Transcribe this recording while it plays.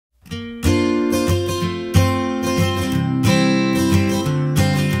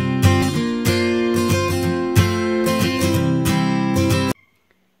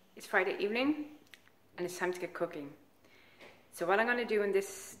Friday evening and it's time to get cooking. So what I'm going to do in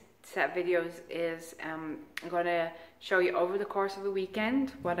this set of videos is I'm going to show you over the course of the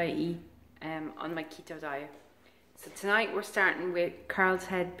weekend what I eat on my keto diet. So tonight we're starting with Carl's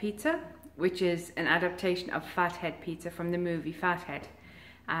Head Pizza, which is an adaptation of Fathead Pizza from the movie Fathead.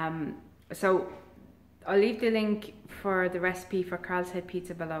 So I'll leave the link for the recipe for Carl's Head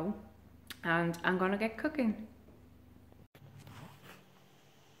Pizza below, and I'm going to get cooking.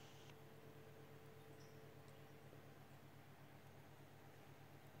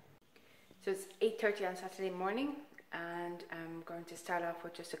 So it's 8:30 on Saturday morning, and I'm going to start off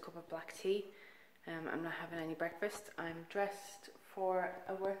with just a cup of black tea. I'm not having any breakfast. I'm dressed for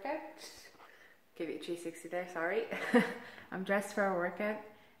a workout. Give you a 360 there, sorry. I'm dressed for a workout.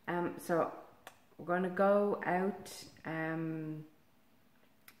 So we're going to go out. I'm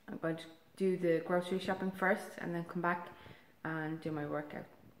going to do the grocery shopping first and then come back and do my workout.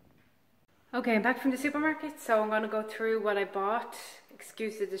 Okay, I'm back from the supermarket, so I'm going to go through what I bought.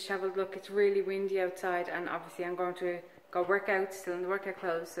 Excuse the disheveled look, it's really windy outside, and obviously I'm going to go work out, still in the workout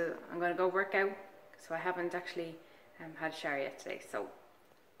clothes, so I'm going to go work out. So I haven't actually had a shower yet today, so I'm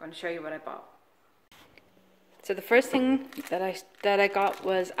going to show you what I bought. So the first thing that I got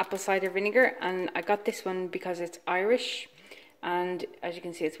was apple cider vinegar, and I got this one because it's Irish, and as you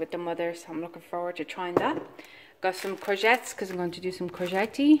can see it's with the mother, so I'm looking forward to trying that. Got some courgettes because I'm going to do some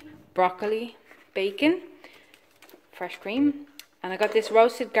courgette, broccoli, bacon, fresh cream, and I got this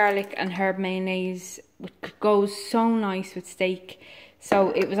roasted garlic and herb mayonnaise, which goes so nice with steak. So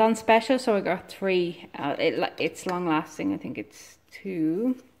it was on special, so I got 3. It's long lasting. I think it's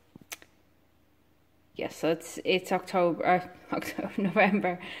 2. Yes, so it's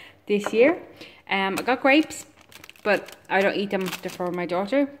November this year. I got grapes, but I don't eat them. They're for my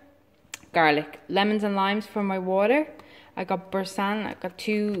daughter. Garlic, lemons and limes for my water. I got Bursan. I got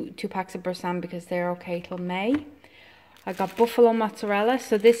two packs of Bursan because they're okay till May. I got buffalo mozzarella.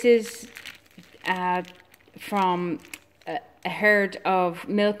 So this is from a herd of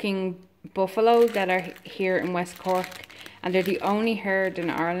milking buffalo that are here in West Cork, and they're the only herd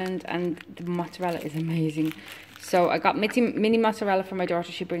in Ireland, and the mozzarella is amazing. So I got mini mozzarella for my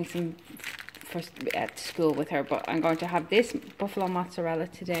daughter. She brings them at school with her, but I'm going to have this buffalo mozzarella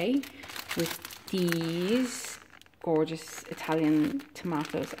today with these gorgeous Italian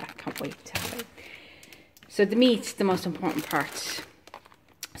tomatoes. I can't wait to have it. So the meat's the most important part.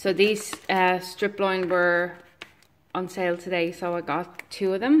 So these strip loin were on sale today, so I got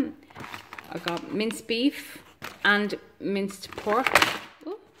 2 of them. I got minced beef and minced pork.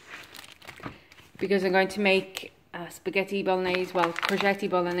 Ooh. Because I'm going to make spaghetti bolognese, well, courgette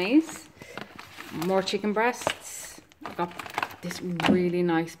bolognese. More chicken breasts. I got this really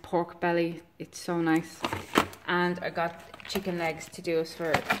nice pork belly. It's so nice. And I got chicken legs to do us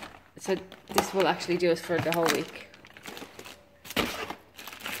for, so this will actually do us for the whole week.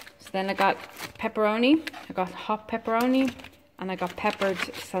 So then I got pepperoni. I got hot pepperoni, and I got peppered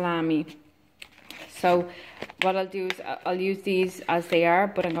salami. So what I'll do is I'll use these as they are,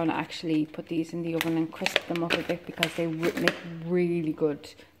 but I'm going to actually put these in the oven and crisp them up a bit because they make really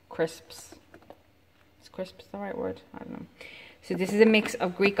good crisps. Is crisps the right word? I don't know. So this is a mix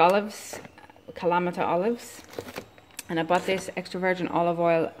of Greek olives, Kalamata olives, and I bought this extra virgin olive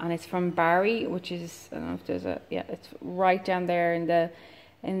oil, and it's from Bari, which is, I don't know if there's a, yeah, it's right down there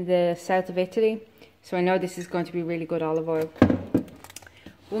in the south of Italy. So I know this is going to be really good olive oil.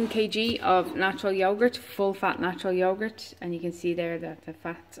 1 kg of natural yogurt, full fat natural yogurt, and you can see there that the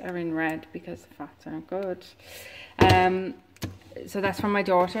fats are in red because the fats aren't good. So that's from my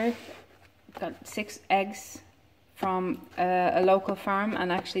daughter. Got 6 eggs from a local farm,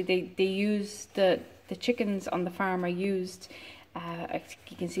 and actually they use the chickens on the farm are used,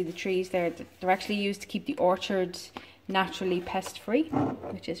 you can see the trees there, they're actually used to keep the orchard naturally pest free,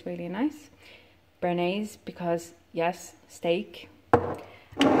 which is really nice. Béarnaise, because yes, steak.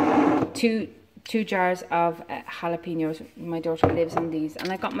 2 jars of jalapenos. My daughter lives on these,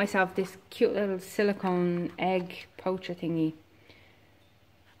 and I got myself this cute little silicone egg poacher thingy,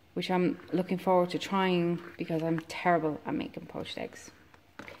 which I'm looking forward to trying because I'm terrible at making poached eggs.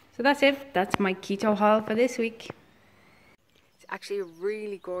 So that's it. That's my keto haul for this week. It's actually a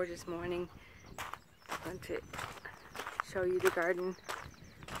really gorgeous morning. I'm going to show you the garden.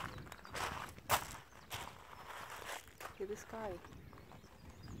 Look at the sky.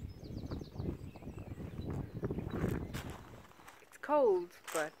 It's cold,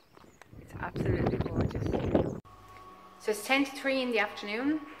 but it's absolutely gorgeous. So it's 10 to 3 in the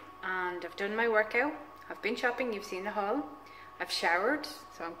afternoon, and I've done my workout. I've been shopping, you've seen the haul. I've showered,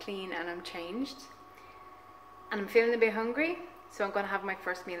 so I'm clean and I'm changed. And I'm feeling a bit hungry, So I'm going to have my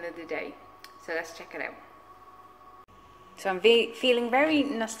first meal of the day. So let's check it out. So I'm feeling very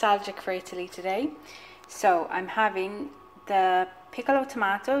nostalgic for Italy today. So I'm having the piccolo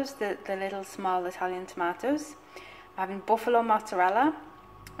tomatoes, the little small Italian tomatoes. I'm having buffalo mozzarella,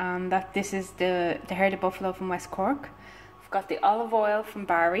 and this is the herded buffalo from West Cork. I've got the olive oil from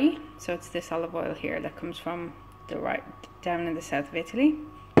Bari, so it's this olive oil here that comes from right down in the south of Italy.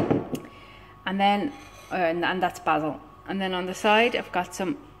 And then, and that's basil. And then on the side, I've got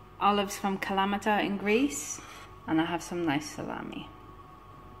some olives from Kalamata in Greece, and I have some nice salami.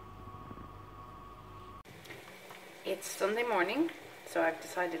 It's Sunday morning, so I've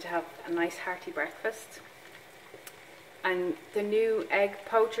decided to have a nice hearty breakfast. And the new egg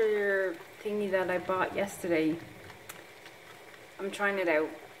poacher thingy that I bought yesterday, I'm trying it out.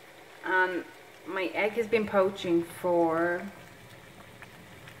 And my egg has been poaching for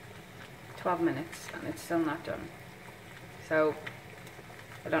 12 minutes and it's still not done. So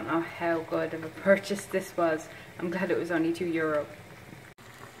I don't know how good of a purchase this was. I'm glad it was only €2.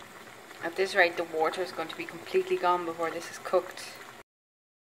 At this rate, the water is going to be completely gone before this is cooked.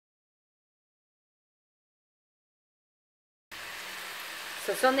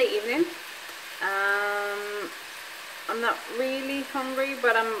 So Sunday evening, I'm not really hungry,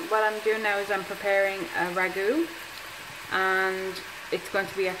 but what I'm doing now is I'm preparing a ragu, and it's going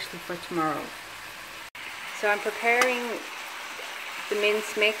to be actually for tomorrow. So I'm preparing the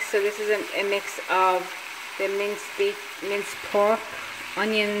mince mix. So this is a mix of the minced pork,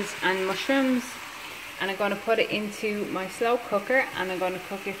 onions and mushrooms, and I'm going to put it into my slow cooker, and I'm going to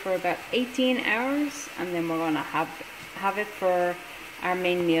cook it for about 18 hours, and then we're going to have it for our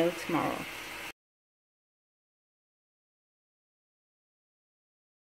main meal tomorrow.